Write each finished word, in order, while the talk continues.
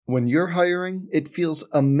When you're hiring, it feels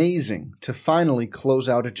amazing to finally close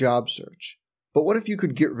out a job search. But what if you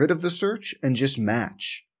could get rid of the search and just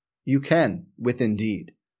match? You can with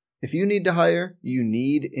Indeed. If you need to hire, you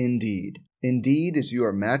need Indeed. Indeed is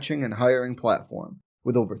your matching and hiring platform.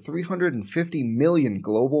 With over 350 million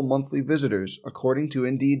global monthly visitors, according to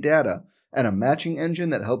Indeed data, and a matching engine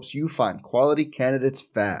that helps you find quality candidates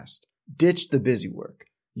fast. Ditch the busy work.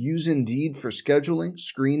 Use Indeed for scheduling,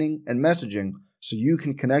 screening, and messaging so you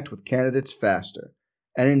can connect with candidates faster.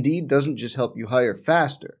 And Indeed doesn't just help you hire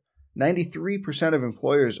faster. 93% of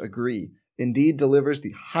employers agree Indeed delivers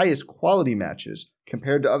the highest quality matches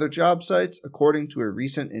compared to other job sites, according to a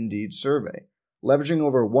recent Indeed survey. Leveraging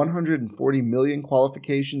over 140 million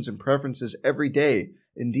qualifications and preferences every day,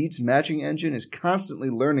 Indeed's matching engine is constantly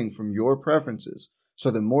learning from your preferences, so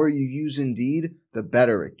the more you use Indeed, the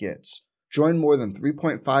better it gets. Join more than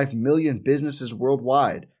 3.5 million businesses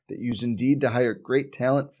worldwide that use Indeed to hire great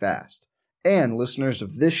talent fast. And listeners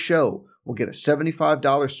of this show will get a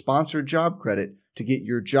 $75 sponsored job credit to get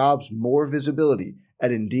your jobs more visibility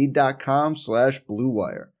at Indeed.com/Blue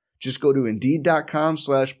Wire. Just go to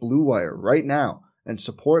Indeed.com/Blue Wire right now and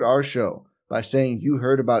support our show by saying you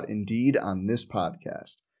heard about Indeed on this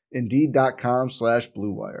podcast.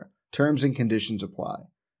 Indeed.com/Blue Wire. Terms and conditions apply.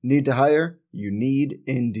 Need to hire? You need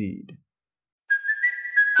Indeed.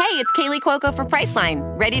 Hey, it's Kaylee Cuoco for Priceline.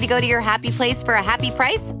 Ready to go to your happy place for a happy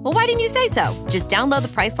price? Well, why didn't you say so? Just download the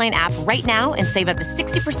Priceline app right now and save up to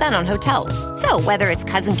 60% on hotels. So whether it's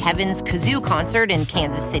Cousin Kevin's Kazoo Concert in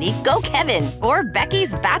Kansas City, go Kevin, or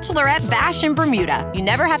Becky's Bachelorette Bash in Bermuda, you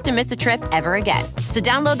never have to miss a trip ever again. So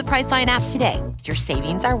download the Priceline app today. Your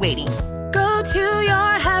savings are waiting. Go to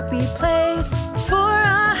your happy place for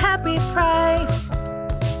a happy price.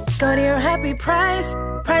 Go to your happy price,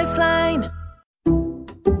 Priceline.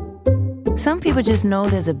 Some people just know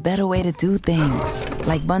there's a better way to do things,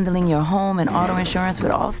 like bundling your home and auto insurance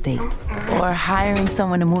with Allstate, or hiring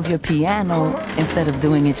someone to move your piano instead of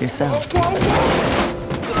doing it yourself.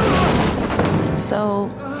 So,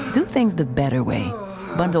 do things the better way.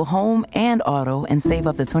 Bundle home and auto and save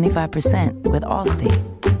up to 25% with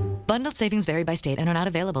Allstate. Bundled savings vary by state and are not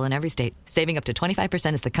available in every state. Saving up to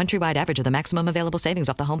 25% is the countrywide average of the maximum available savings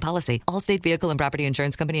off the home policy. Allstate Vehicle and Property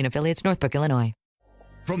Insurance Company and affiliates, Northbrook, Illinois.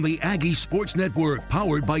 From the Aggie Sports Network,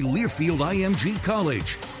 powered by Learfield IMG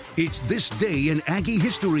College, it's This Day in Aggie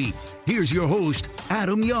History. Here's your host,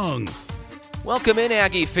 Adam Young. Welcome in,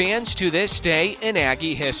 Aggie fans, to This Day in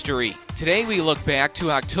Aggie History. Today we look back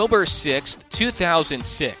to October 6th,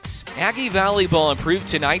 2006. Aggie volleyball improved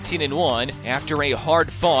to 19-1 after a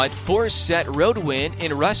hard-fought 4-set road win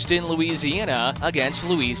in Ruston, Louisiana against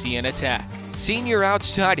Louisiana Tech. Senior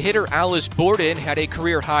outside hitter Alice Borden had a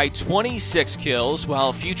career-high 26 kills,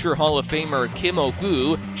 while future Hall of Famer Kim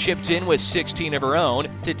Ogu chipped in with 16 of her own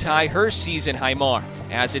to tie her season-high mark.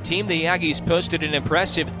 As a team, the Aggies posted an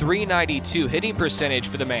impressive .392 hitting percentage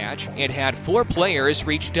for the match and had 4 players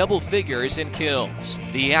reach double figures in kills.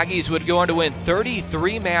 The Aggies would go on to win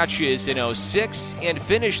 33 matches in 2006 and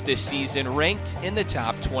finish this season ranked in the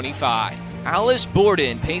top 25. Alice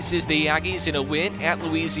Borden paces the Aggies in a win at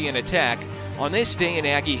Louisiana Tech on This Day in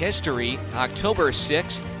Aggie History, October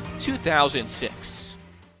 6th, 2006.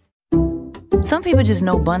 Some people just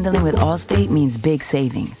know bundling with Allstate means big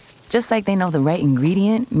savings. Just like they know the right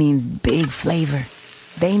ingredient means big flavor.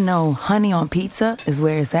 They know honey on pizza is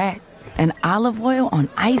where it's at. And olive oil on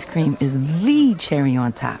ice cream is the cherry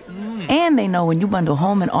on top. And they know when you bundle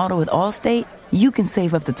home and auto with Allstate, you can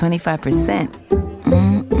save up to 25%.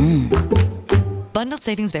 Bundled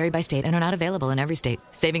savings vary by state and are not available in every state.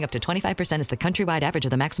 Saving up to 25% is the countrywide average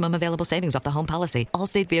of the maximum available savings off the home policy.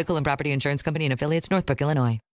 Allstate Vehicle and Property Insurance Company and affiliates, Northbrook, Illinois.